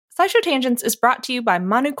SciShow Tangents is brought to you by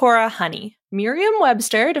Manukora honey.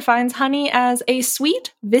 Merriam-Webster defines honey as a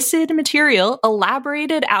sweet, viscid material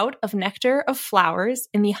elaborated out of nectar of flowers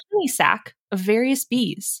in the honey sac of various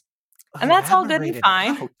bees. And that's all good and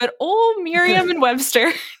fine, but old Merriam and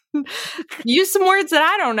Webster used some words that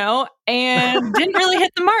I don't know and didn't really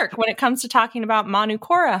hit the mark when it comes to talking about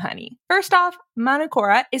Manukora honey. First off,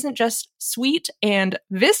 Manukora isn't just sweet and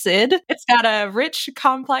viscid. It's got a rich,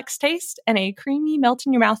 complex taste and a creamy,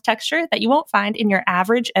 melt-in-your-mouth texture that you won't find in your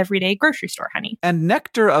average, everyday grocery store honey. And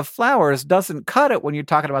nectar of flowers doesn't cut it when you're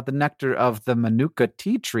talking about the nectar of the Manuka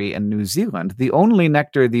tea tree in New Zealand, the only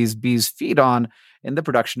nectar these bees feed on in the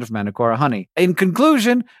production of Manukora honey. In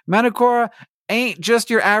conclusion, Manukora ain't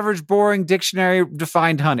just your average boring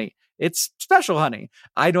dictionary-defined honey. It's special honey.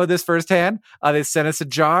 I know this firsthand. They sent us a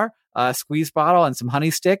jar, a squeeze bottle, and some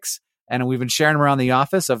honey sticks, and we've been sharing them around the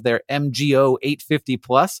office of their MGO 850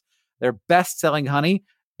 Plus, their best-selling honey.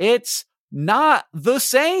 It's not the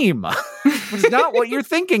same. It's not what you're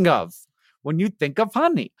thinking of when you think of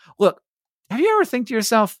honey. Look, have you ever think to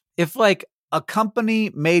yourself, if like a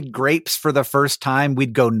company made grapes for the first time,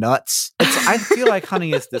 we'd go nuts? I feel like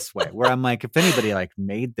honey is this way, where I'm like, if anybody like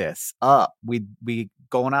made this up, we'd be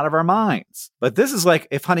going out of our minds. But this is like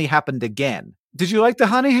if honey happened again. Did you like the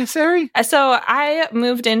honey, Sari? So I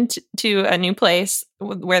moved into a new place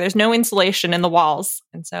where there's no insulation in the walls.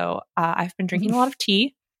 And so I've been drinking a lot of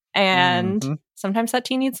tea. And sometimes that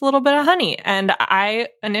tea needs a little bit of honey. And I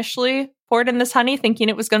initially poured in this honey thinking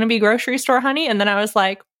it was going to be grocery store honey. And then I was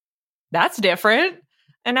like, that's different.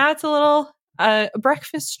 And now it's a little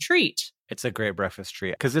breakfast treat. It's a great breakfast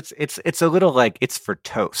treat because it's a little like it's for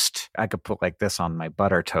toast. I could put like this on my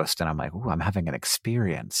butter toast and I'm like, ooh, I'm having an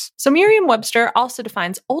experience. So Merriam-Webster also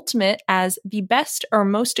defines ultimate as the best or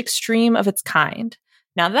most extreme of its kind.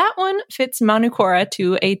 Now that one fits Manukora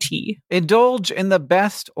to a T. Indulge in the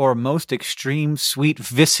best or most extreme sweet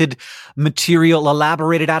viscid material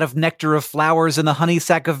elaborated out of nectar of flowers in the honey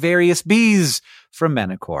sac of various bees from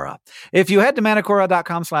Manukora. If you head to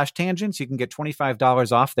manukora.com/tangents, you can get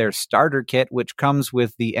 $25 off their starter kit, which comes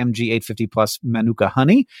with the MG 850 Plus Manuka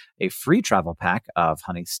honey, a free travel pack of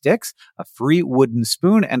honey sticks, a free wooden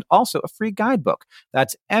spoon, and also a free guidebook.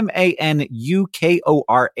 That's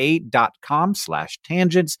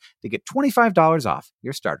manukora.com/tangents to get $25 off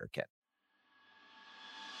your starter kit.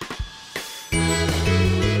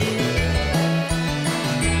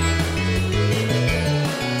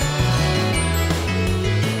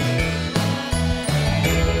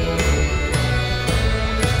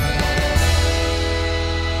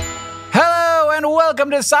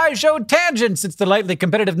 Welcome to SciShow Tangents. It's the lightly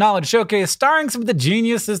competitive knowledge showcase starring some of the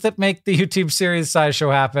geniuses that make the YouTube series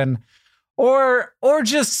SciShow happen, or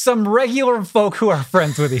just some regular folk who are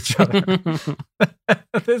friends with each other.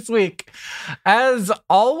 This week, as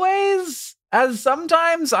always, as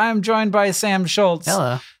sometimes, I am joined by Sam Schultz.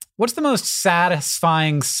 Hello. What's the most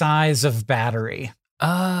satisfying size of battery?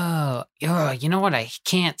 Oh, you know what? I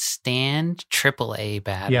can't stand AAA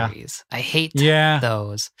batteries. Yeah. I hate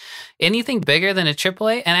those. Anything bigger than a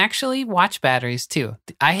AAA, and actually watch batteries too.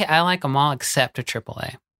 I like them all except a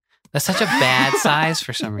AAA. That's such a bad size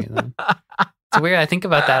for some reason. It's weird. I think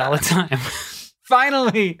about that all the time.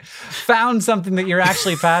 Finally found something that you're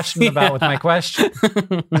actually passionate about with my question.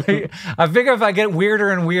 I figure if I get weirder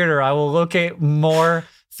and weirder, I will locate more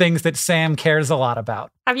things that Sam cares a lot about.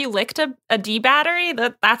 Have you licked a D battery?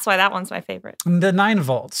 That's why that one's my favorite. The 9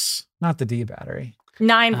 volts, not the D battery.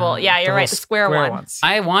 9 volt. Yeah, you're right. The square one. Ones.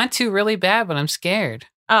 I want to really bad, but I'm scared.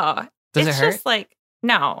 Oh, does it hurt? It's just like,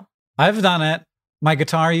 no. I've done it. My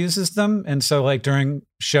guitar uses them. And so like during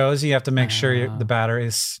shows, you have to make sure the battery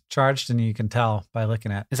is charged, and you can tell by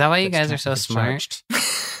looking at it. Is that why you guys are so smart?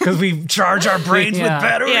 Because we charge our brains with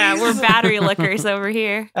batteries. Yeah, we're battery lickers over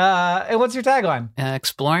here. And what's your tagline?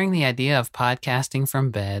 Exploring the idea of podcasting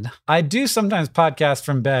from bed. I do sometimes podcast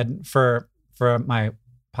from bed for my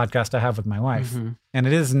podcast I have with my wife. And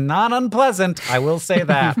it is not unpleasant, I will say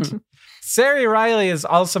that. Sari Riley is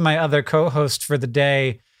also my other co-host for the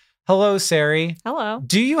day. Hello, Sari. Hello.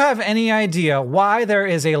 Do you have any idea why there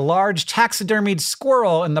is a large taxidermied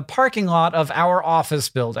squirrel in the parking lot of our office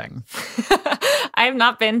building? I have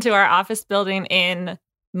not been to our office building in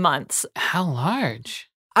months. How large?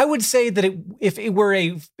 I would say that if it were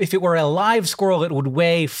a live squirrel, it would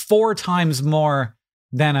weigh 4 times more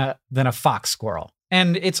than a fox squirrel,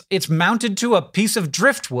 and it's mounted to a piece of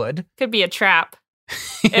driftwood. Could be a trap.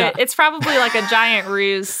 It's probably like a giant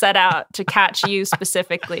ruse set out to catch you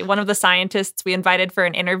specifically. One of the scientists we invited for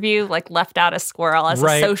an interview left out a squirrel as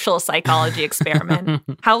a social psychology experiment.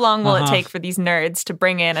 How long will it take for these nerds to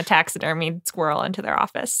bring in a taxidermied squirrel into their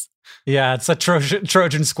office? Yeah, it's a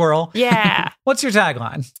Trojan squirrel. Yeah. What's your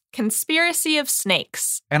tagline? Conspiracy of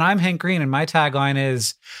snakes. And I'm Hank Green, and my tagline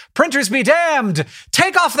is, printers be damned!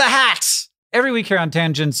 Take off the hat! Every week here on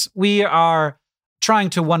Tangents, we are trying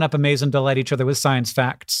to one-up, amaze, and delight each other with science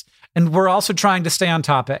facts. And we're also trying to stay on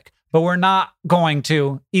topic, but we're not going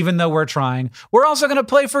to, even though we're trying. We're also going to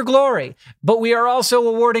play for glory, but we are also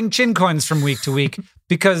awarding chin coins from week to week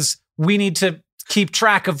because we need to keep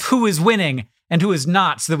track of who is winning and who is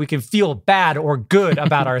not so that we can feel bad or good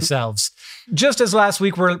about ourselves. Just as last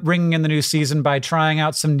week, we're ringing in the new season by trying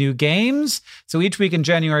out some new games. So each week in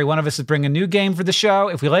January, one of us is bringing a new game for the show.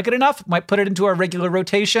 If we like it enough, might put it into our regular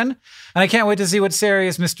rotation. And I can't wait to see what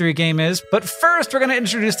Sari's mystery game is. But first, we're going to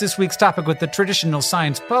introduce this week's topic with the traditional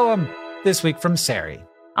science poem, this week from Sari.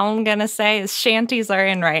 All I'm going to say is shanties are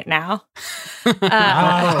in right now.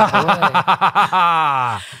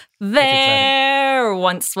 There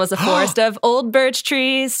once was a forest of old birch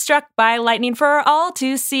trees, struck by lightning for all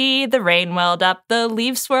to see. The rain welled up, the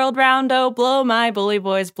leaves swirled round, oh, blow, my bully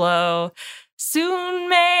boys, blow. Soon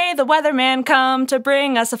may the weatherman come to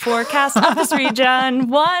bring us a forecast of this region.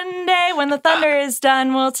 One day when the thunder is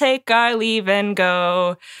done, we'll take our leave and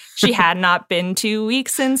go. She had not been 2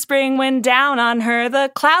 weeks in spring when down on her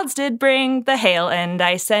the clouds did bring. The hail and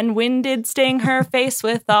ice and wind did sting her face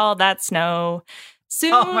with all that snow.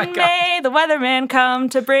 Soon may the weatherman come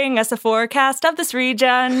to bring us a forecast of this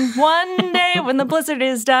region. One day when the blizzard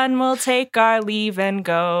is done, we'll take our leave and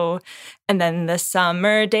go. And then the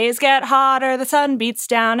summer days get hotter, the sun beats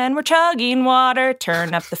down and we're chugging water.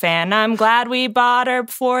 Turn up the fan, I'm glad we bought her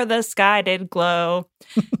before the sky did glow.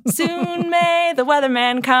 Soon may the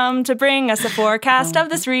weatherman come to bring us a forecast of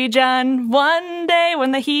this region. One day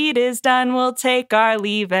when the heat is done, we'll take our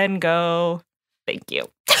leave and go. Thank you.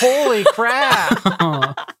 Holy crap.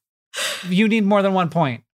 You need more than 1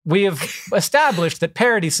 point. We have established that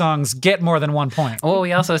parody songs get more than 1 point. Well,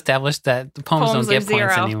 we also established that the poems don't get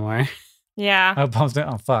points anymore. Yeah. Poems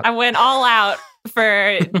don't, fuck. I went all out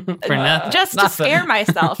for nothing. Just to scare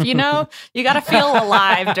myself. You know, you got to feel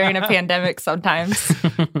alive during a pandemic sometimes.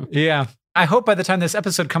 Yeah. I hope by the time this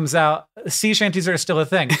episode comes out, sea shanties are still a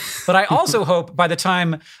thing. But I also hope by the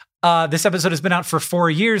time this episode has been out for 4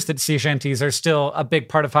 years that sea shanties are still a big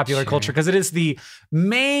part of popular culture, because it is the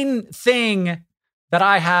main thing that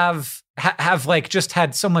I have like just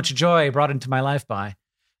had so much joy brought into my life by.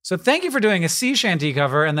 So thank you for doing a sea shanty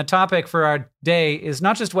cover. And the topic for our day is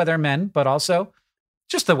not just weathermen, but also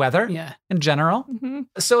just the weather in general. Mm-hmm.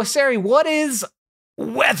 So Sari, what is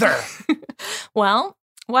weather? Well,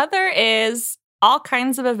 weather is all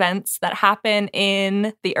kinds of events that happen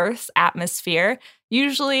in the Earth's atmosphere,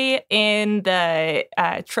 usually in the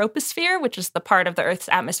troposphere, which is the part of the Earth's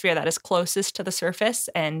atmosphere that is closest to the surface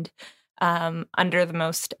and under the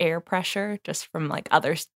most air pressure, just from like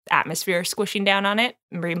other atmosphere squishing down on it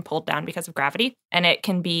and being pulled down because of gravity. And it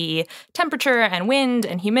can be temperature and wind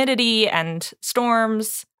and humidity and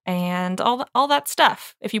storms and all that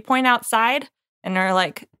stuff. If you point outside and are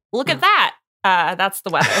like, look at that, that's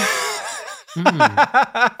the weather.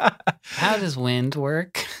 How does wind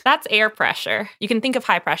work? That's air pressure. You can think of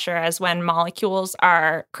high pressure as when molecules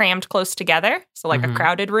are crammed close together, so like a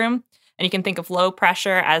crowded room. And you can think of low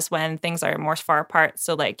pressure as when things are more far apart.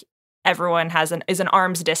 So like everyone is an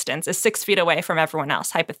arm's distance, is 6 feet away from everyone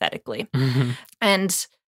else, hypothetically. And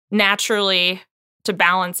naturally, to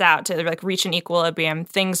balance out, to like reach an equilibrium,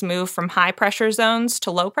 things move from high pressure zones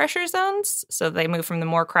to low pressure zones. So they move from the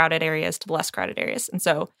more crowded areas to the less crowded areas. And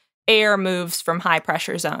so air moves from high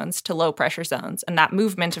pressure zones to low pressure zones. And that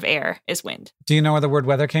movement of air is wind. Do you know where the word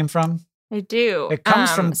weather came from? I do. It comes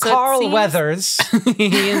from Carl Weathers.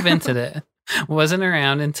 He invented it. Wasn't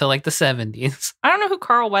around until like the 70s. I don't know who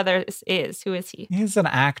Carl Weathers is. Who is he? He's an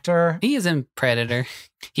actor. He is in Predator.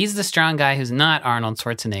 He's the strong guy who's not Arnold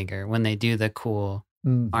Schwarzenegger when they do the cool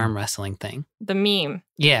arm wrestling thing. The meme.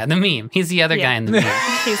 Yeah, the meme. He's the other guy in the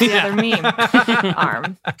meme. He's the other meme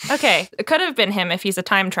arm. Okay, it could have been him if he's a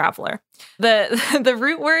time traveler. The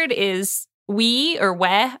root word is we or we.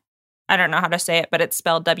 I don't know how to say it, but it's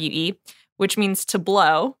spelled W-E, which means to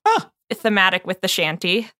blow. Thematic with the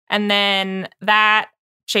shanty. And then that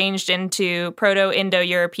changed into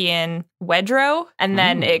Proto-Indo-European wedro, and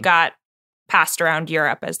then it got passed around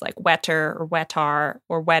Europe as like wetter or wetar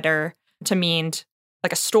or wetter to mean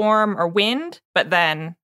like a storm or wind, but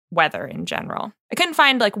then weather in general. I couldn't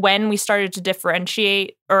find like when we started to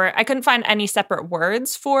differentiate, or I couldn't find any separate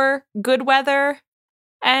words for good weather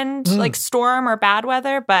and like storm or bad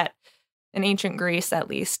weather, but in ancient Greece, at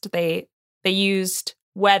least, they used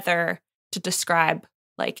weather to describe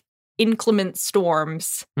like inclement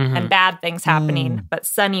storms and bad things happening, but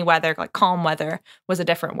sunny weather, like calm weather, was a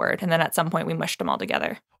different word. And then at some point we mushed them all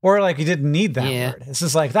together. Or like you didn't need that word. It's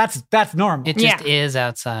just like, that's normal. It just is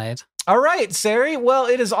outside. All right, Sari. Well,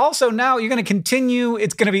 it is also now, you're going to continue.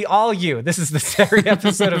 It's going to be all you. This is the Sari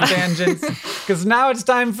episode of Tangents, because now it's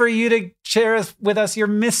time for you to share with us your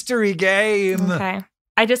mystery game. Okay.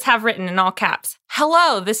 I just have written in all caps,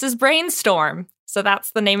 hello, this is Brainstorm. So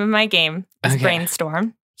that's the name of my game, is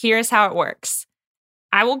Brainstorm. Here's how it works.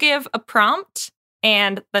 I will give a prompt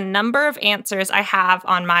and the number of answers I have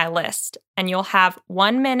on my list, and you'll have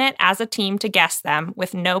 1 minute as a team to guess them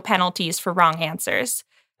with no penalties for wrong answers.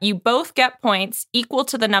 You both get points equal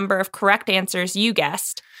to the number of correct answers you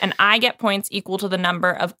guessed, and I get points equal to the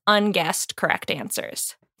number of unguessed correct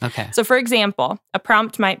answers. Okay. So for example, a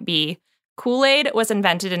prompt might be, Kool-Aid was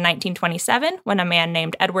invented in 1927 when a man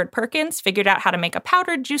named Edward Perkins figured out how to make a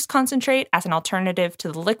powdered juice concentrate as an alternative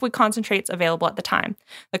to the liquid concentrates available at the time.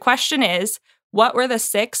 The question is, what were the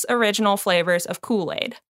 6 original flavors of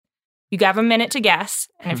Kool-Aid? You have a minute to guess,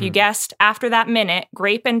 and if you guessed after that minute,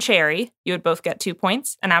 grape and cherry, you would both get 2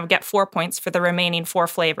 points, and I would get 4 points for the remaining 4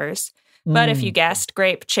 flavors. But if you guessed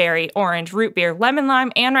grape, cherry, orange, root beer, lemon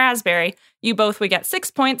lime, and raspberry, you both would get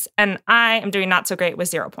 6 points, and I am doing not so great with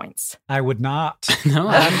 0 points. I would not. No,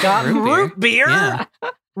 I've got root beer. Yeah.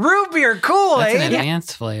 Root beer Kool-Aid. That's an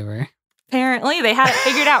advanced flavor. Apparently, they had it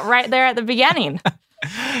figured out right there at the beginning.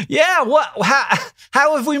 Yeah,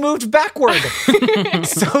 how have we moved backward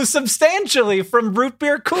so substantially from root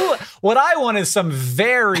beer Kool-Aid? What I want is some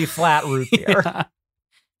very flat root beer. Yeah.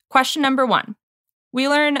 Question number 1. We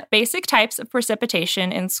learn basic types of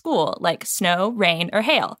precipitation in school, like snow, rain, or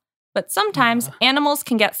hail. But sometimes animals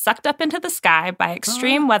can get sucked up into the sky by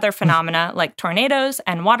extreme weather phenomena like tornadoes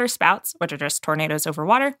and waterspouts, which are just tornadoes over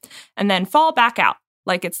water, and then fall back out,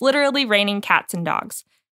 like it's literally raining cats and dogs.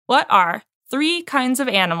 What are 3 kinds of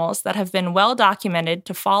animals that have been well documented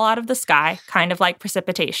to fall out of the sky, kind of like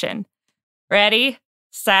precipitation? Ready,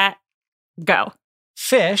 set, go.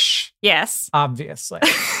 Fish. Yes. Obviously.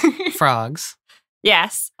 Frogs.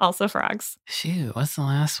 Yes, also frogs. Shoot, what's the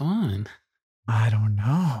last one? I don't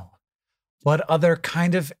know. What other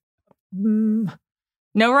kind of... No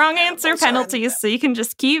wrong answer penalties, so you can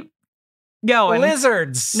just keep going.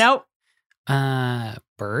 Lizards. Nope.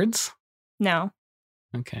 Birds? No.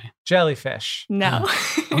 Okay. Jellyfish. No.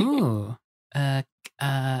 Ooh.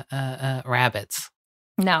 Rabbits.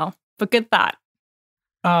 No, but good thought.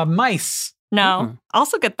 Mice. No,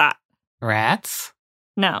 also good thought. Rats?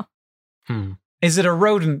 No. Is it a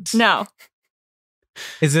rodent? No.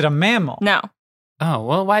 Is it a mammal? No. Oh,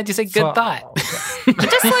 well, why'd you say good thought? Okay.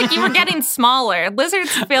 Just like you were getting smaller.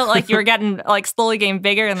 Lizards feel like you were getting, like, slowly getting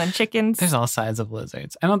bigger, and then chickens. There's all sides of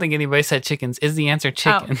lizards. I don't think anybody said chickens. Is the answer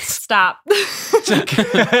chickens? Oh, stop. The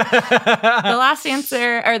last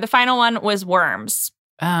answer, or the final one, was worms.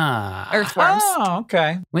 Earthworms. Oh,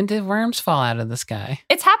 okay. When did worms fall out of the sky?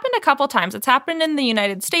 It's happened a couple times. It's happened in the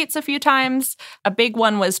United States a few times. A big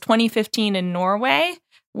one was 2015 in Norway,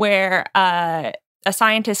 where a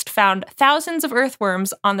scientist found thousands of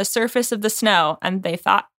earthworms on the surface of the snow, and they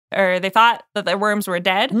thought that the worms were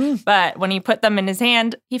dead. But when he put them in his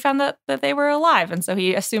hand, he found that they were alive, and so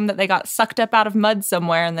he assumed that they got sucked up out of mud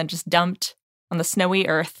somewhere and then just dumped on the snowy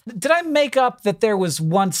earth. Did I make up that there was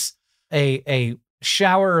once a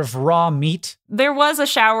shower of raw meat? There was a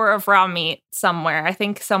shower of raw meat somewhere. I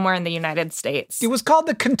think somewhere in the United States. It was called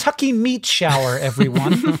the Kentucky Meat Shower,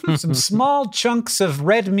 everyone. Some small chunks of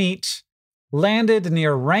red meat landed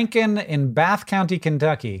near Rankin in Bath County,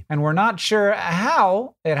 Kentucky. And we're not sure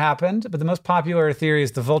how it happened, but the most popular theory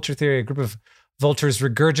is the vulture theory. A group of vultures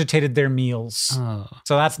regurgitated their meals. Oh.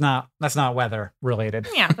 So that's not weather related.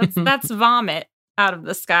 Yeah, that's vomit out of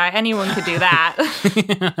the sky. Anyone could do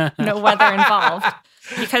that. No weather involved.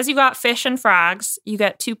 Because you got fish and frogs, you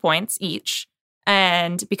get 2 points each.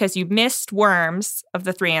 And because you missed worms of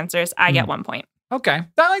the 3 answers, I get 1 point. Okay.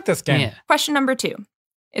 I like this game. Yeah. Question number 2.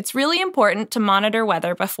 It's really important to monitor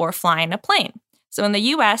weather before flying a plane. So in the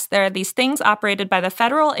U.S., there are these things operated by the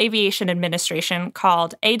Federal Aviation Administration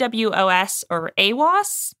called AWOS or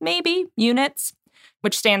AWOS, maybe, units,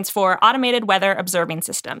 which stands for Automated Weather Observing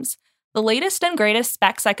Systems. The latest and greatest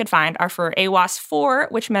specs I could find are for AWOS 4,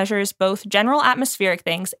 which measures both general atmospheric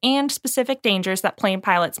things and specific dangers that plane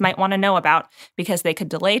pilots might want to know about because they could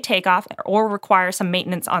delay takeoff or require some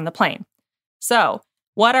maintenance on the plane. So,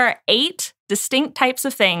 what are 8 distinct types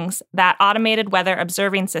of things that automated weather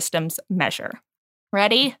observing systems measure?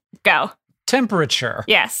 Ready? Go. Temperature.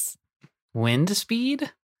 Yes. Wind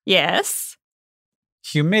speed? Yes.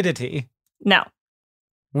 Humidity. No.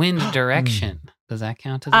 Wind direction. Does that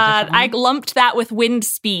count as a different I one? lumped that with wind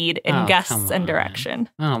speed in gusts and direction.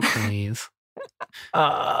 Oh, please.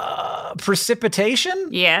 Precipitation?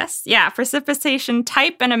 Yes. Yeah. Precipitation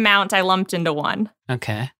type and amount I lumped into one.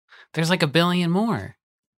 Okay. There's like a billion more.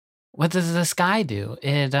 What does the sky do?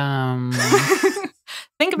 It,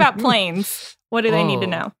 Think about planes. What do they need to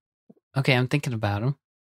know? Okay, I'm thinking about them.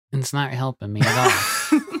 And it's not helping me at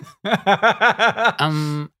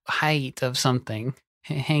all. Height of something.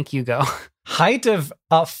 Hank, you go. Height of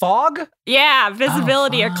fog? Yeah,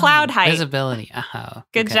 visibility or cloud height. Visibility.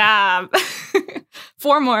 Good job.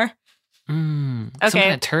 4 more. Some Okay,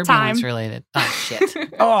 kind of turbulence time. related. Oh,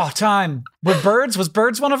 shit. Time. With birds? Was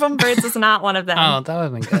birds one of them? Birds is not one of them. Oh,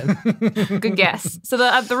 that would have been good. Good guess. So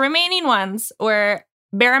the remaining ones were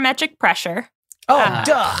barometric pressure.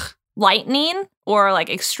 Duh. Lightning or like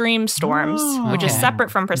extreme storms, which is okay. separate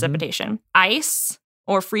from precipitation. Ice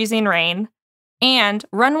or freezing rain. And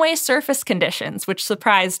runway surface conditions, which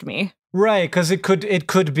surprised me. Right, because it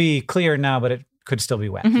could be clear now, but it could still be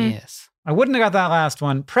wet. Yes. I wouldn't have got that last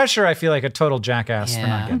one. Pressure, I feel like a total jackass for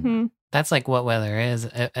not getting. That's like what weather is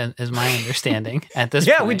my understanding at this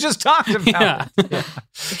point. Yeah, we just talked about it. You're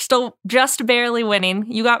still just barely winning.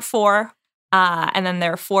 You got 4. And then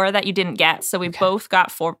there are 4 that you didn't get. So we both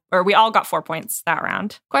got 4, or we all got 4 points that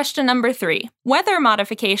round. Question number 3. Weather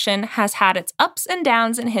modification has had its ups and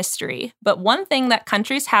downs in history, but one thing that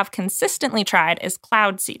countries have consistently tried is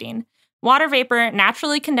cloud seeding. Water vapor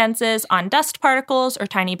naturally condenses on dust particles or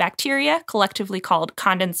tiny bacteria, collectively called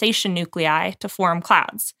condensation nuclei, to form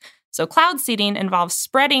clouds. So cloud seeding involves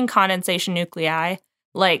spreading condensation nuclei,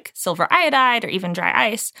 like silver iodide or even dry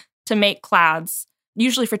ice, to make clouds,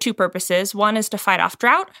 usually for 2 purposes. One is to fight off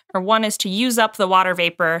drought, or one is to use up the water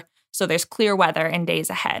vapor so there's clear weather in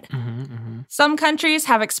days ahead. Some countries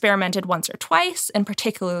have experimented once or twice in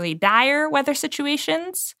particularly dire weather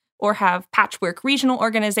situations, or have patchwork regional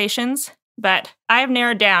organizations, but I have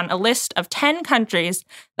narrowed down a list of 10 countries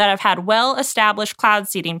that have had well-established cloud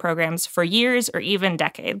seeding programs for years or even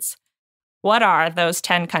decades. What are those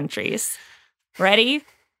 10 countries? Ready?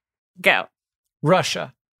 Go.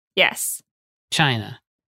 Russia. Yes. China.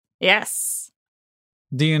 Yes.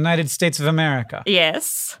 The United States of America.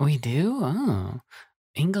 Yes. We do? Oh.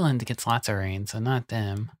 England gets lots of rain, so not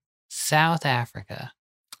them. South Africa.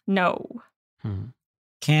 No.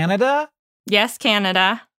 Canada? Yes,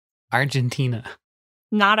 Canada. Argentina.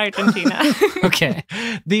 Not Argentina. Okay.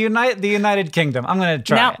 The United Kingdom. I'm going to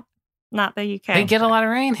try it. Not the UK. They get a lot of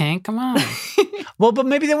rain, Hank. Come on. Well, but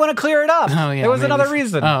maybe they want to clear it up. Oh, yeah. There was maybe another so.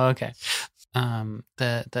 reason. Oh, okay.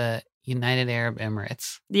 The United Arab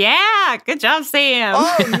Emirates. Yeah, good job, Sam.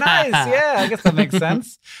 Oh, nice. Yeah, I guess that makes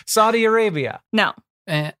sense. Saudi Arabia. No.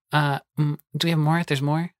 Do we have more? There's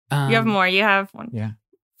more? You have more. You have 1. Yeah.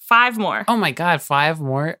 5 more. Oh my God, 5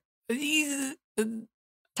 more?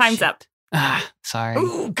 Time's up. Sorry.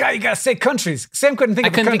 Ooh, God, you got to say countries. Sam couldn't think I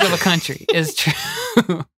of couldn't a country. think of a country. It's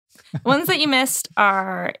true. Ones that you missed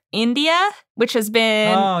are India, which has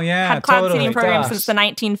been had cloud totally. seeding programs Gosh. since the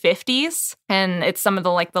 1950s, and it's some of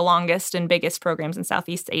the longest and biggest programs in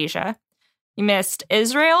Southeast Asia. You missed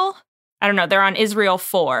Israel. I don't know. They're on Israel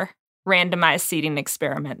 4 randomized seeding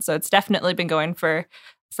experiment, so it's definitely been going for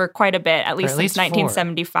quite a bit, at least since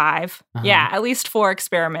 1975. Yeah, at least 4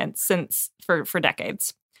 experiments since for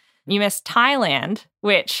decades. You missed Thailand,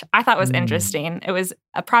 which I thought was interesting. It was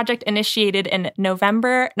a project initiated in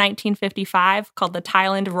November 1955 called the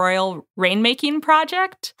Thailand Royal Rainmaking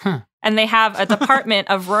Project. And they have a Department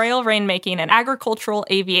of Royal Rainmaking and Agricultural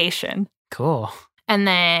Aviation. Cool. And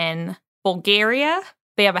then Bulgaria,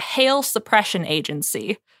 they have a hail suppression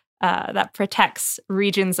agency that protects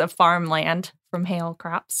regions of farmland from hail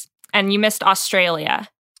crops. And you missed Australia.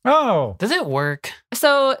 Oh. Does it work?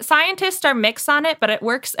 So scientists are mixed on it, but it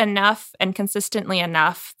works enough and consistently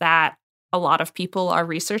enough that a lot of people are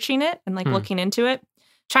researching it and looking into it.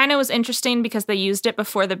 China was interesting because they used it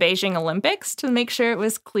before the Beijing Olympics to make sure it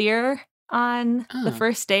was clear on the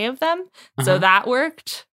first day of them. So that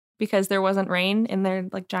worked because there wasn't rain in their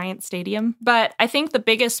giant stadium. But I think the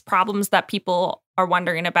biggest problems that people are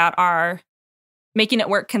wondering about are making it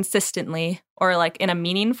work consistently or in a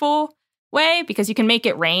meaningful way, because you can make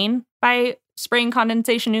it rain by spraying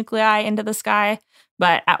condensation nuclei into the sky,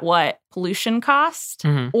 but at what pollution cost?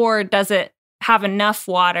 Or does it have enough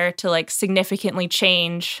water to significantly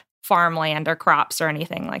change farmland or crops or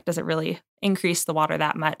anything? Does it really increase the water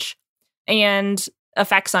that much? And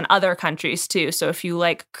effects on other countries too. So if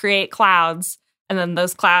you create clouds and then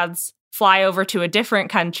those clouds fly over to a different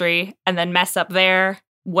country and then mess up their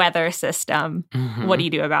weather system, what do you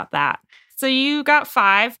do about that? So you got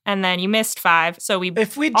 5, and then you missed 5. So we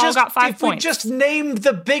got 5 points. If we just named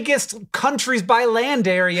the biggest countries by land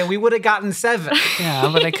area, we would have gotten 7. Yeah,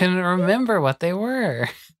 but I couldn't remember what they were.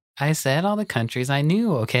 I said all the countries I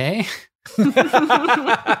knew, okay?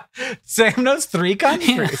 Sam knows 3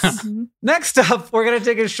 countries. Yeah. Next up, we're going to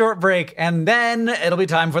take a short break, and then it'll be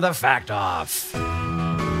time for the Fact Off.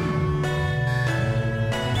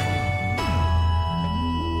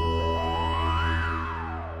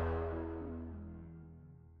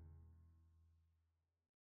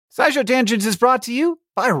 SciShow Tangents is brought to you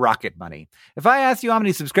by Rocket Money. If I asked you how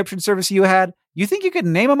many subscription services you had, you think you could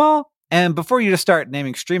name them all? And before you just start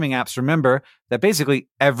naming streaming apps, remember that basically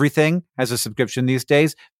everything has a subscription these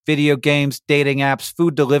days. Video games, dating apps,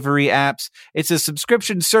 food delivery apps. It's a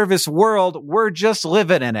subscription service world. We're just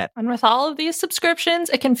living in it. And with all of these subscriptions,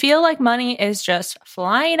 it can feel like money is just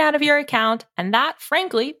flying out of your account, and that,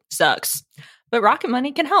 frankly, sucks. But Rocket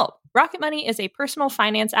Money can help. Rocket Money is a personal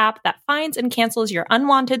finance app that finds and cancels your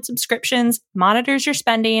unwanted subscriptions, monitors your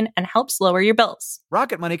spending, and helps lower your bills.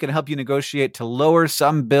 Rocket Money can help you negotiate to lower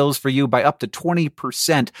some bills for you by up to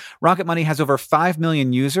 20%. Rocket Money has over 5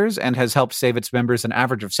 million users and has helped save its members an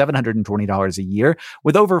average of $720 a year,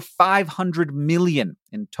 with over 500 million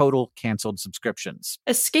in total canceled subscriptions.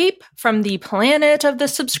 Escape from the planet of the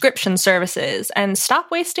subscription services and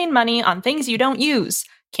stop wasting money on things you don't use.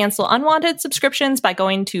 Cancel unwanted subscriptions by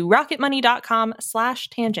going to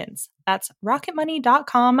rocketmoney.com/tangents. That's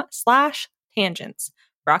rocketmoney.com/tangents.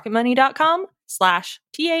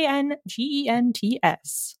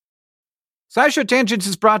 rocketmoney.com/TANGENTS. SciShow Tangents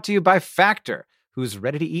is brought to you by Factor, whose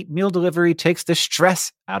ready-to-eat meal delivery takes the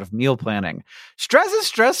stress out of meal planning. Stress is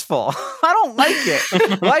stressful. I don't like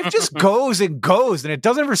it. Life just goes and goes, and it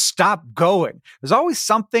doesn't ever stop going. There's always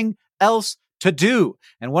something else to do.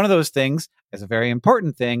 And one of those things is a very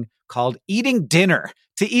important thing called eating dinner.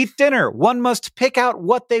 To eat dinner, one must pick out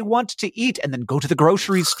what they want to eat and then go to the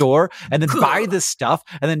grocery store and then buy the stuff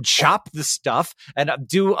and then chop the stuff and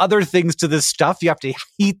do other things to the stuff. You have to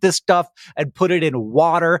heat the stuff and put it in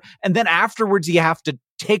water. And then afterwards, you have to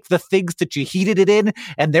take the things that you heated it in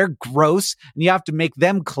and they're gross and you have to make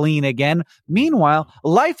them clean again. Meanwhile,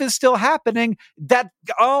 life is still happening. That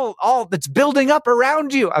all that's building up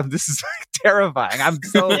around you. This is terrifying. I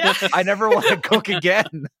never want to cook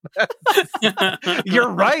again.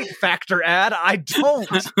 You're right, Factor ad. I don't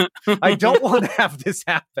want to have this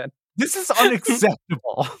happen. This is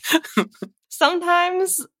unacceptable.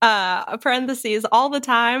 Sometimes, parentheses, all the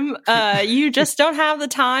time, you just don't have the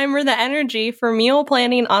time or the energy for meal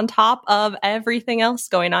planning on top of everything else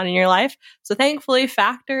going on in your life. So thankfully,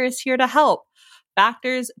 Factor is here to help.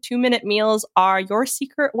 Factor's 2-minute meals are your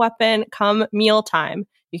secret weapon come mealtime.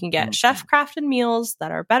 You can get chef-crafted meals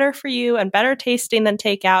that are better for you and better tasting than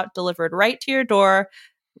takeout, delivered right to your door,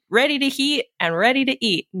 ready to heat and ready to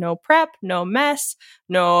eat. No prep, no mess,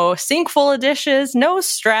 no sink full of dishes, no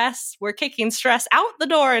stress. We're kicking stress out the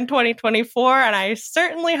door in 2024, and I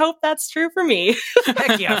certainly hope that's true for me.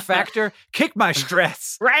 Heck yeah, Factor. Kick my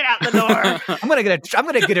stress. Right out the door. I'm gonna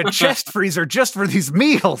get a chest freezer just for these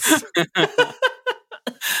meals.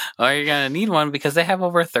 Well, you're going to need one because they have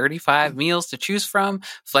over 35 meals to choose from,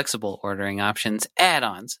 flexible ordering options,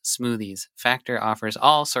 add-ons, smoothies. Factor offers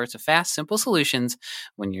all sorts of fast, simple solutions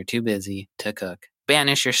when you're too busy to cook.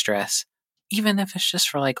 Banish your stress, even if it's just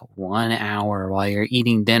for like 1 hour while you're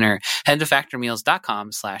eating dinner. Head to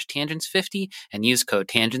factormeals.com/tangents50 and use code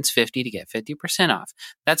tangents50 to get 50% off.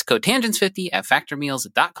 That's code tangents50 at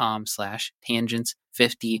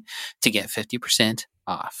factormeals.com/tangents50 to get 50%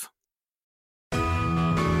 off.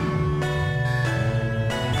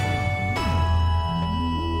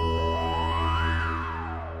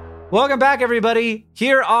 Welcome back, everybody.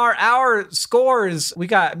 Here are our scores. We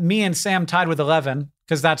got me and Sam tied with 11,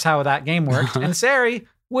 because that's how that game worked, and Sari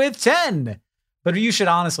with 10. But you should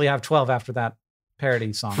honestly have 12 after that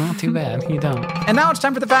parody song. Well, too bad. You don't. And now it's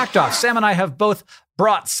time for the Fact Off. Sam and I have both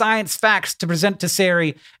brought science facts to present to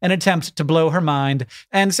Sari, an attempt to blow her mind.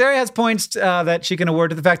 And Sari has points that she can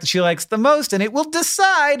award to the fact that she likes the most, and it will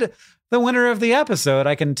decide the winner of the episode,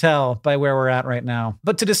 I can tell by where we're at right now.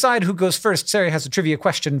 But to decide who goes first, Sari has a trivia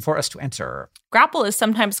question for us to answer. Grapple is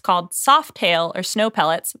sometimes called soft hail or snow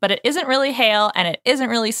pellets, but it isn't really hail and it isn't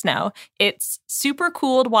really snow. It's super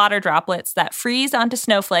cooled water droplets that freeze onto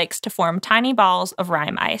snowflakes to form tiny balls of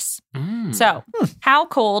rime ice. So, how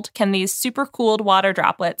cold can these super cooled water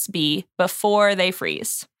droplets be before they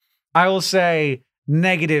freeze? I will say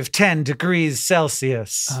 -10 degrees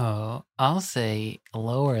Celsius. Oh, I'll say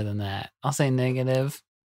lower than that. I'll say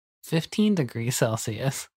 -15 degrees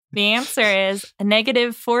Celsius. The answer is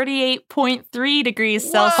 -48.3 degrees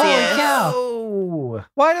Celsius. Holy cow. No.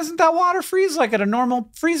 Why doesn't that water freeze like at a normal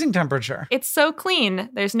freezing temperature? It's so clean.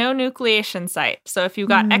 There's no nucleation site. So if you've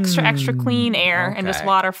got extra clean air and just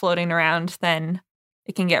water floating around, then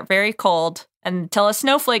it can get very cold until a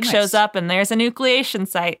snowflake shows up and there's a nucleation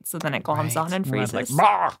site. So then it calms on and freezes.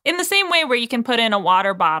 In the same way where you can put in a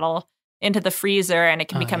water bottle into the freezer and it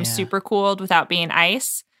can become super cooled without being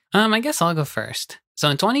ice. I guess I'll go first. So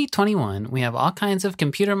in 2021, we have all kinds of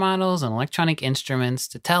computer models and electronic instruments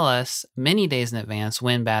to tell us many days in advance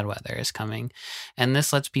when bad weather is coming. And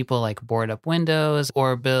this lets people like board up windows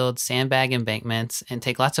or build sandbag embankments and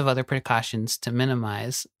take lots of other precautions to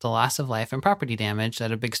minimize the loss of life and property damage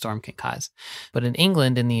that a big storm can cause. But in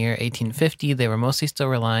England in the year 1850, they were mostly still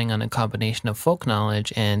relying on a combination of folk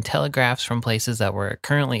knowledge and telegraphs from places that were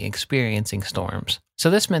currently experiencing storms. So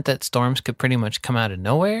this meant that storms could pretty much come out of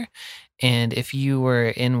nowhere. And if you were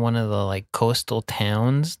in one of the like coastal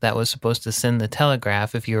towns that was supposed to send the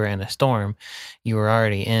telegraph if you were in a storm, you were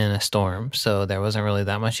already in a storm. So there wasn't really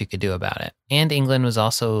that much you could do about it. And England was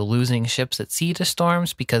also losing ships at sea to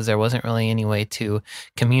storms because there wasn't really any way to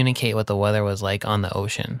communicate what the weather was like on the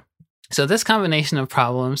ocean. So this combination of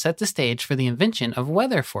problems set the stage for the invention of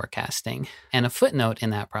weather forecasting. And a footnote in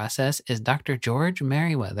that process is Dr. George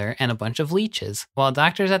Merriweather and a bunch of leeches. While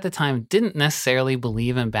doctors at the time didn't necessarily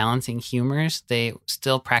believe in balancing humors, they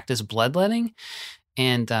still practiced bloodletting.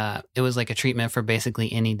 And it was like a treatment for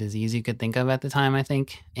basically any disease you could think of at the time, I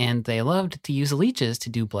think. And they loved to use leeches to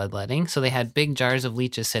do bloodletting. So they had big jars of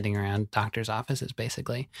leeches sitting around doctors' offices,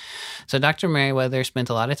 basically. So Dr. Merriweather spent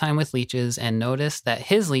a lot of time with leeches and noticed that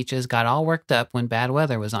his leeches got all worked up when bad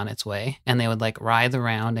weather was on its way. And they would like writhe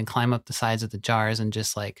around and climb up the sides of the jars and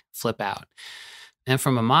just like flip out. And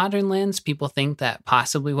from a modern lens, people think that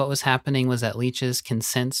possibly what was happening was that leeches can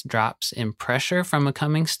sense drops in pressure from a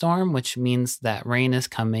coming storm, which means that rain is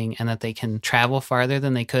coming and that they can travel farther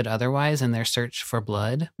than they could otherwise in their search for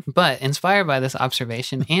blood. But inspired by this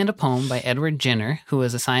observation and a poem by Edward Jenner, who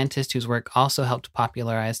was a scientist whose work also helped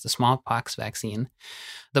popularize the smallpox vaccine,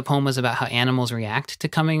 the poem was about how animals react to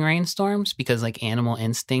coming rainstorms because like animal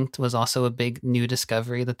instinct was also a big new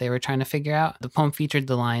discovery that they were trying to figure out. The poem featured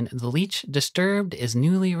the line, "The leech disturbed is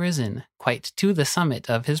newly risen, quite to the summit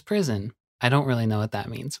of his prison." I don't really know what that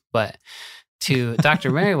means, but to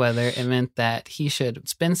Dr. Merriweather, it meant that he should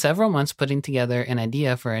spend several months putting together an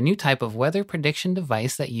idea for a new type of weather prediction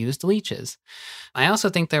device that used leeches. I also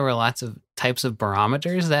think there were lots of types of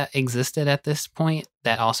barometers that existed at this point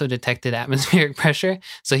that also detected atmospheric pressure.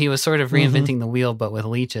 So he was sort of reinventing the wheel, but with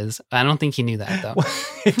leeches. I don't think he knew that,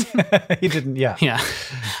 though. He didn't, yeah.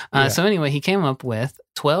 So anyway, he came up with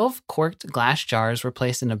 12 corked glass jars were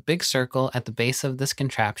placed in a big circle at the base of this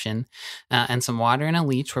contraption, and some water and a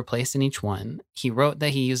leech were placed in each one. He wrote that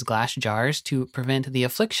he used glass jars to prevent the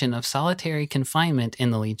affliction of solitary confinement in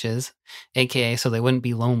the leeches, aka so they wouldn't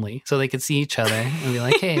be lonely, so they could see each other and be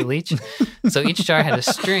like, "Hey, leech." So each jar had a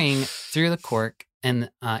string through the cork and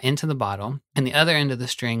into the bottle, and the other end of the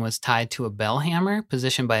string was tied to a bell hammer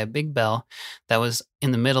positioned by a big bell that was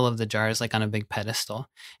in the middle of the jars, like on a big pedestal.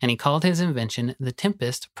 And he called his invention the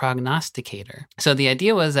Tempest Prognosticator. So the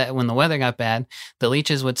idea was that when the weather got bad, the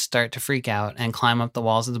leeches would start to freak out and climb up the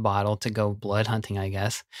walls of the bottle to go blood hunting, I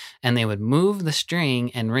guess. And they would move the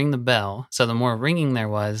string and ring the bell. So the more ringing there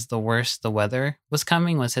was, the worse the weather was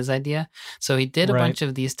coming, was his idea. So he did a bunch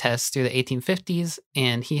of these tests through the 1850s,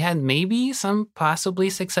 and he had maybe some possibly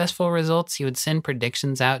successful results. He would send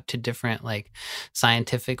predictions out to different like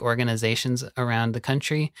scientific organizations around the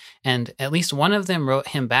country, and at least one of them wrote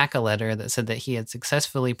him back a letter that said that he had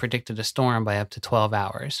successfully predicted a storm by up to 12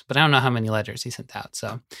 hours. But I don't know how many letters he sent out,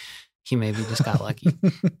 so he maybe just got lucky.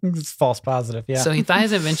 It's false positive, yeah. So he thought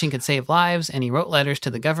his invention could save lives, and he wrote letters to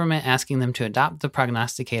the government asking them to adopt the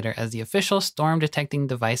prognosticator as the official storm detecting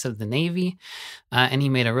device of the Navy. And he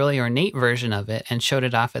made a really ornate version of it and showed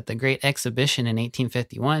it off at the Great Exhibition in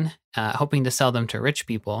 1851, hoping to sell them to rich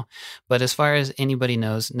people. But as far as anybody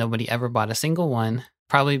knows, nobody ever bought a single one.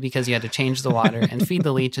 Probably because you had to change the water and feed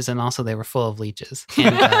the leeches, and also they were full of leeches.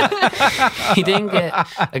 And he didn't get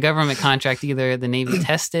a government contract either. The Navy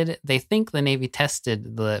tested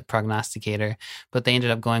the prognosticator, but they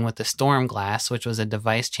ended up going with the Storm Glass, which was a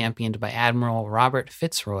device championed by Admiral Robert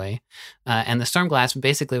Fitzroy. And the Storm Glass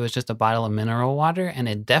basically was just a bottle of mineral water, and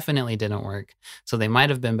it definitely didn't work. So they might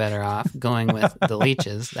have been better off going with the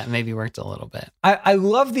leeches. That maybe worked a little bit. I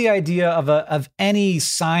love the idea of any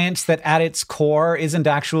science that at its core isn't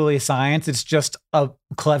actually science. It's just a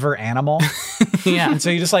clever animal. Yeah. And so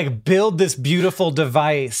you just like build this beautiful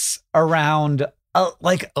device around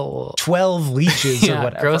 12 leeches or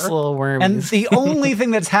whatever. Gross little worms. And the only thing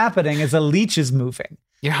that's happening is a leech is moving.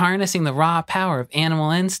 You're harnessing the raw power of animal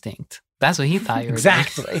instinct. That's what he thought you were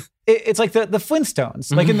Exactly. It's like the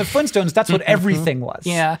Flintstones. Like in the Flintstones, that's what everything was.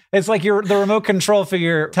 Yeah. It's like the remote control for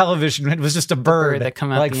your television. It was just a bird that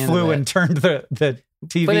come out like the end flew of it. and turned the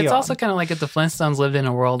TV But it's on. also kind of like if the Flintstones lived in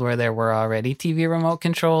a world where there were already TV remote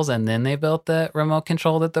controls and then they built the remote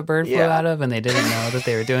control that the bird flew out of and they didn't know that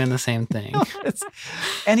they were doing the same thing.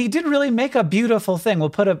 And he did really make a beautiful thing. We'll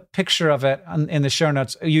put a picture of it in the show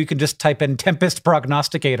notes. You can just type in Tempest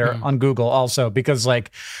Prognosticator on Google also, because like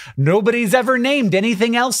nobody's ever named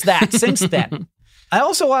anything else that since then. I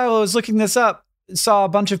also, while I was looking this up, saw a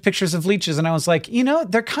bunch of pictures of leeches and I was like,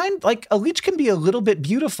 they're kind like a leech can be a little bit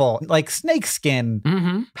beautiful, like snake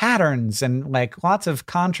skin patterns and like lots of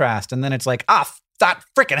contrast. And then it's like, that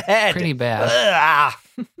freaking head. Pretty bad.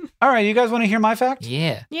 All right. You guys want to hear my fact?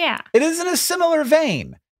 Yeah. It is in a similar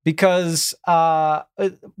vein because the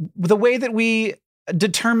way that we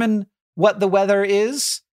determine what the weather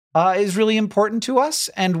is really important to us.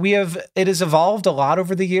 And it has evolved a lot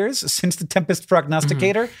over the years since the Tempest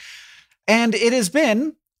Prognosticator. And it has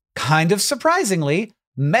been, kind of surprisingly,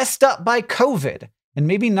 messed up by COVID, and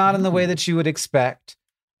maybe not in the way that you would expect.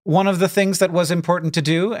 One of the things that was important to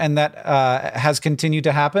do, and that has continued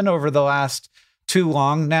to happen over the last too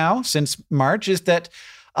long now, since March, is that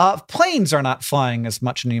planes are not flying as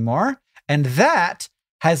much anymore. And that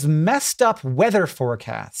has messed up weather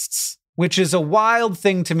forecasts, which is a wild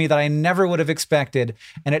thing to me that I never would have expected.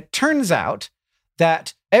 And it turns out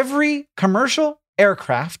that every commercial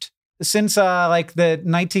aircraft since like the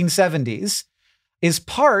 1970s is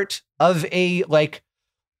part of a like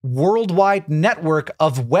worldwide network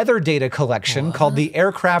of weather data collection called the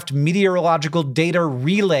Aircraft Meteorological Data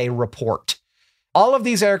Relay Report. All of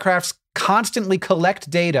these aircrafts constantly collect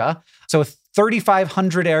data. So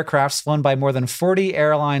 3,500 aircrafts flown by more than 40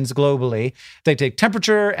 airlines globally. They take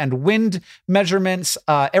temperature and wind measurements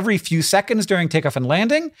every few seconds during takeoff and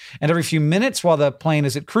landing, and every few minutes while the plane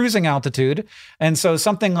is at cruising altitude. And so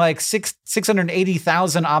something like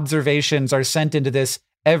 680,000 observations are sent into this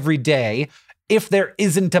every day if there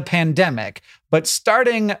isn't a pandemic. But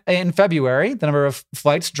starting in February, the number of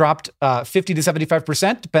flights dropped 50 to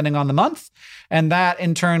 75%, depending on the month. And that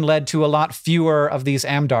in turn led to a lot fewer of these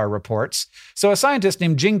AMDAR reports. So a scientist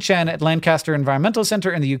named Jing Chen at Lancaster Environmental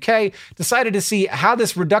Center in the UK decided to see how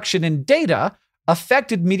this reduction in data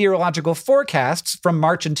affected meteorological forecasts from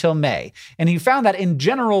March until May. And he found that in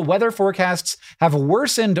general, weather forecasts have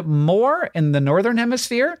worsened more in the Northern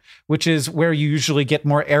Hemisphere, which is where you usually get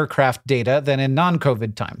more aircraft data than in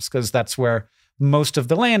non-COVID times, because that's where most of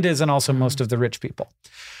the land is and also most of the rich people.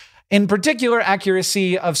 In particular,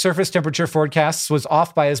 accuracy of surface temperature forecasts was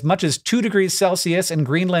off by as much as 2 degrees Celsius in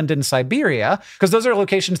Greenland and Siberia, because those are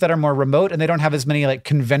locations that are more remote and they don't have as many like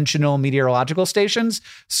conventional meteorological stations.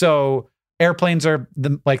 So airplanes are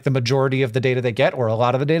the majority of the data they get, or a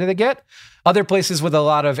lot of the data they get. Other places with a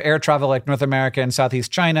lot of air travel, like North America and Southeast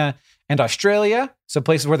China and Australia, so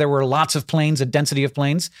places where there were lots of planes, a density of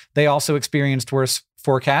planes, they also experienced worse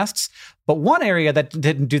forecasts. But one area that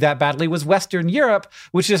didn't do that badly was Western Europe,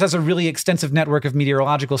 which just has a really extensive network of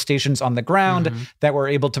meteorological stations on the ground that were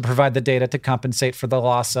able to provide the data to compensate for the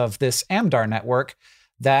loss of this AMDAR network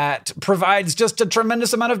that provides just a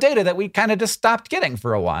tremendous amount of data that we kind of just stopped getting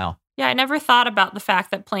for a while. Yeah, I never thought about the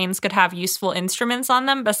fact that planes could have useful instruments on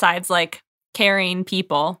them besides like carrying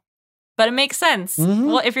people. But it makes sense.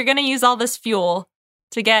 Well, if you're going to use all this fuel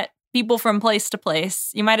to get people from place to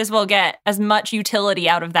place, you might as well get as much utility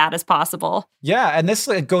out of that as possible. Yeah, and this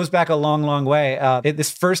goes back a long, long way.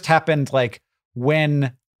 This first happened like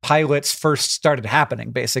when pilots first started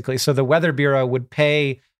happening, basically. So the Weather Bureau would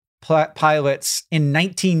pay pilots in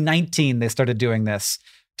 1919. They started doing this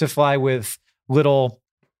to fly with little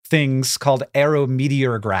things called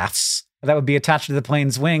aerometeorographs that would be attached to the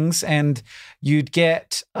plane's wings, and you'd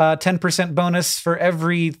get a 10% bonus for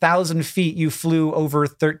every 1,000 feet you flew over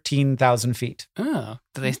 13,000 feet. Oh,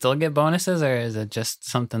 do they still get bonuses, or is it just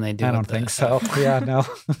something they do? I don't think so. Yeah, no.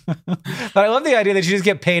 But I love the idea that you just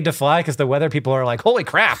get paid to fly because the weather people are like, holy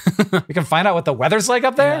crap, we can find out what the weather's like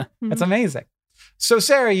up there? Yeah. That's amazing. So,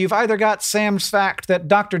 Sarah, you've either got Sam's fact that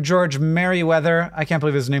Dr. George Merriweather, I can't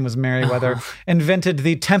believe his name was Merriweather, invented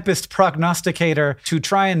the Tempest Prognosticator to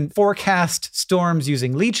try and forecast storms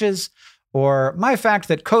using leeches, or my fact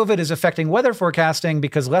that COVID is affecting weather forecasting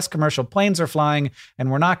because less commercial planes are flying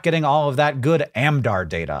and we're not getting all of that good AMDAR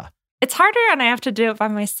data. It's harder and I have to do it by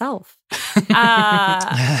myself.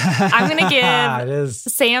 I'm going to give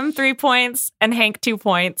Sam 3 points and Hank 2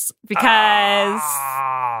 points because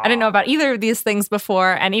I didn't know about either of these things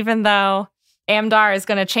before. And even though AMDAR is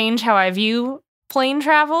going to change how I view plane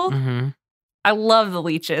travel, I love the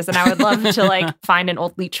leeches. And I would love to like find an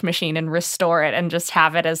old leech machine and restore it and just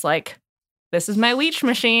have it as like This is my leech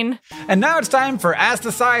machine. And now it's time for Ask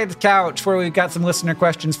the Science Couch, where we've got some listener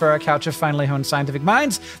questions for our couch of finely honed scientific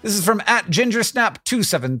minds. This is from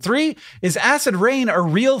 @GingerSnap273. Is acid rain a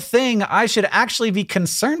real thing I should actually be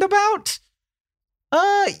concerned about?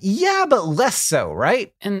 Yeah, but less so,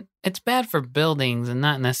 right? And it's bad for buildings and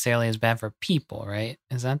not necessarily as bad for people, right?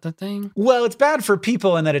 Is that the thing? Well, it's bad for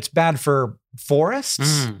people in that it's bad for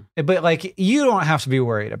forests. But like, you don't have to be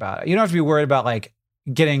worried about it. You don't have to be worried about like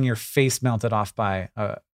getting your face melted off by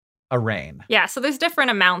a rain. Yeah, so there's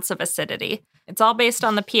different amounts of acidity. It's all based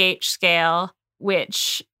on the pH scale,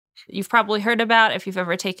 which you've probably heard about if you've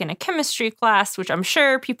ever taken a chemistry class, which I'm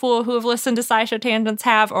sure people who have listened to SciShow Tangents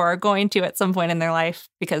have or are going to at some point in their life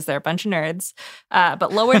because they're a bunch of nerds.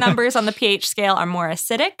 But lower numbers on the pH scale are more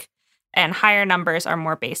acidic and higher numbers are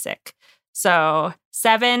more basic. So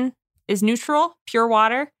 7 is neutral, pure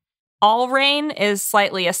water. All rain is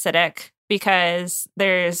slightly acidic because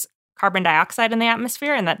there's carbon dioxide in the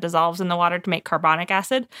atmosphere, and that dissolves in the water to make carbonic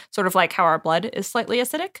acid, sort of like how our blood is slightly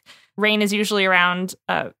acidic. Rain is usually around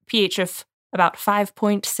a pH of about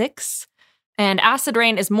 5.6, and acid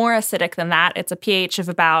rain is more acidic than that. It's a pH of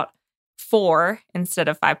about 4 instead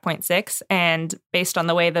of 5.6, and based on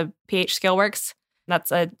the way the pH scale works, that's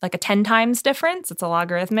like a 10 times difference. It's a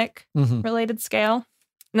logarithmic related scale.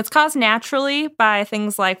 And it's caused naturally by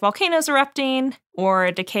things like volcanoes erupting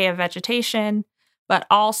or decay of vegetation, but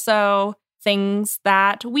also things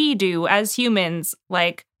that we do as humans,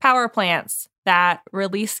 like power plants that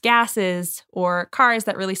release gases or cars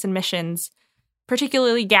that release emissions.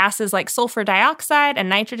 Particularly gases like sulfur dioxide and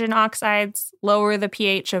nitrogen oxides lower the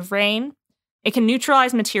pH of rain. It can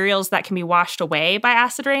neutralize materials that can be washed away by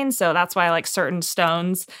acid rain. So that's why like certain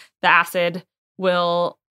stones, the acid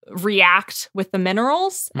will react with the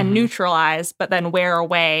minerals and neutralize, but then wear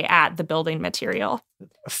away at the building material.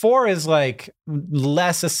 4 is like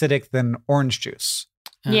less acidic than orange juice.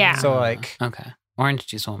 Yeah. So like... Okay. Orange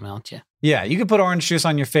juice won't melt you. Yeah, you could put orange juice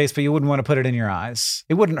on your face, but you wouldn't want to put it in your eyes.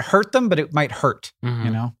 It wouldn't hurt them, but it might hurt, you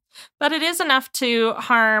know? But it is enough to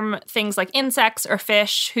harm things like insects or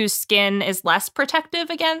fish whose skin is less protective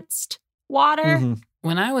against water.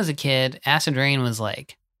 When I was a kid, acid rain was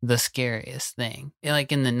like the scariest thing.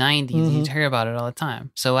 Like in the 90s, you'd hear about it all the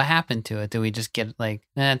time. So what happened to it? Did we just get like,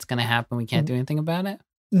 it's going to happen, we can't do anything about it?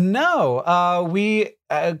 No, we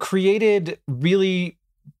created really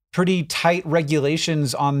pretty tight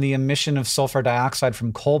regulations on the emission of sulfur dioxide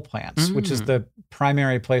from coal plants, which is the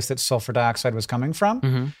primary place that sulfur dioxide was coming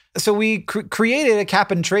from. So we created a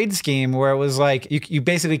cap and trade scheme where it was like, you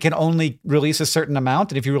basically can only release a certain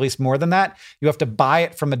amount. And if you release more than that, you have to buy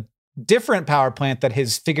it from a different power plant that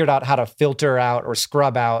has figured out how to filter out or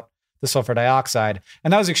scrub out the sulfur dioxide.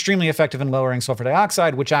 And that was extremely effective in lowering sulfur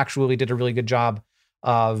dioxide, which actually did a really good job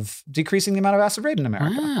of decreasing the amount of acid rain in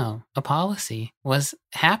America. Wow, a policy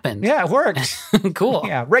happened. Yeah, it worked. Cool.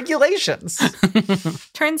 Yeah, regulations.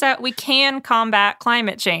 Turns out we can combat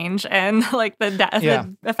climate change and like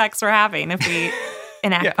the effects we're having if we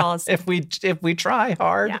enact policy. If we try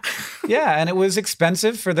hard. Yeah, and it was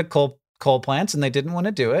expensive for the coal plants and they didn't want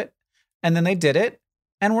to do it. And then they did it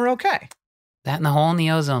and we're okay. That and the hole in the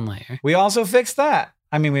ozone layer. We also fixed that.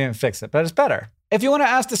 I mean, we didn't fix it, but it's better. If you want to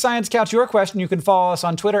ask the Science Couch your question, you can follow us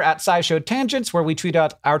on Twitter @SciShowTangents, where we tweet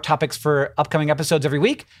out our topics for upcoming episodes every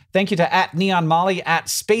week. Thank you to @NeonMolly,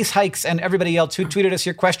 @SpaceHikes, and everybody else who tweeted us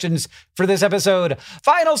your questions for this episode.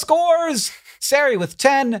 Final scores! Sari with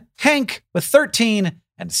 10, Hank with 13,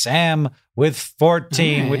 and Sam with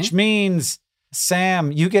 14, which means,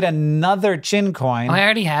 Sam, you get another chin coin. Oh, I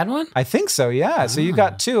already had one? I think so, yeah. So you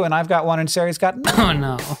got 2, and I've got 1, and Sari's got none.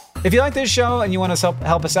 Oh, no. If you like this show and you want to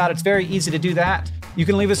help us out, it's very easy to do that. You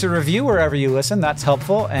can leave us a review wherever you listen. That's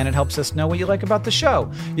helpful, and it helps us know what you like about the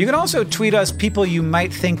show. You can also tweet us people you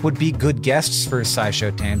might think would be good guests for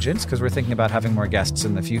SciShow Tangents, because we're thinking about having more guests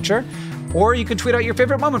in the future. Or you can tweet out your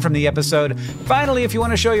favorite moment from the episode. Finally, if you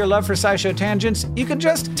want to show your love for SciShow Tangents, you can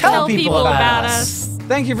just tell people about us.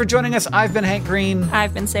 Thank you for joining us. I've been Hank Green.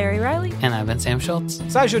 I've been Sari Riley. And I've been Sam Schultz.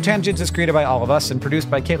 SciShow Tangents is created by all of us and produced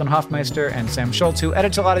by Caitlin Hoffmeister and Sam Schultz, who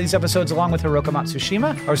edits a lot of these episodes along with Hiroka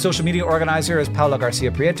Matsushima. Our social media organizer is Paula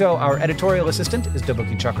Garcia Prieto. Our editorial assistant is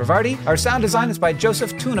Dabuki Chakravarti. Our sound design is by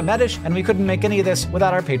Joseph Tuna Medish, and we couldn't make any of this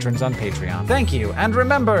without our patrons on Patreon. Thank you, and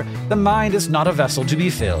remember, the mind is not a vessel to be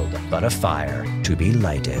filled, but a fire to be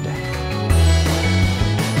lighted.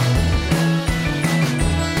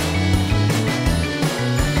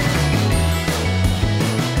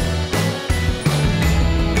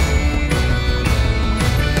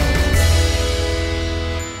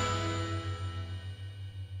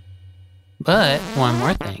 But one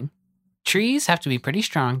more thing. trees have to be pretty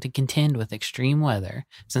strong to contend with extreme weather,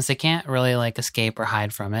 since they can't really like escape or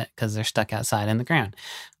hide from it because they're stuck outside in the ground.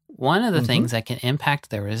 One of the things that can impact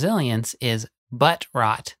their resilience is butt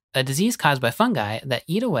rot, a disease caused by fungi that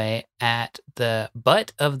eat away at the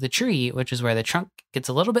butt of the tree, which is where the trunk gets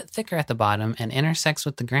a little bit thicker at the bottom and intersects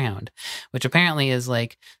with the ground, which apparently is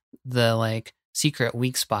like the secret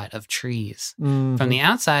weak spot of trees. From the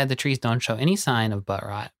outside, the trees don't show any sign of butt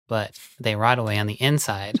rot, but they rot away on the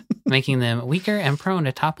inside, making them weaker and prone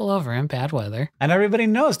to topple over in bad weather. And everybody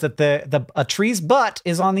knows that a tree's butt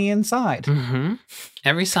is on the inside. Mm-hmm.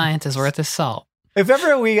 Every science is worth its salt. If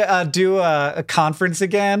ever we do a conference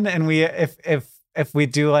again, and if we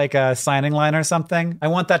do like a signing line or something, I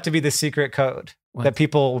want that to be the secret code. What? That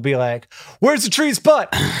people will be like, "Where's the tree's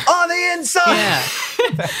butt?" On the inside.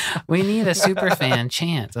 Yeah. We need a super fan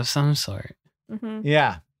chant of some sort.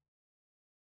 Yeah.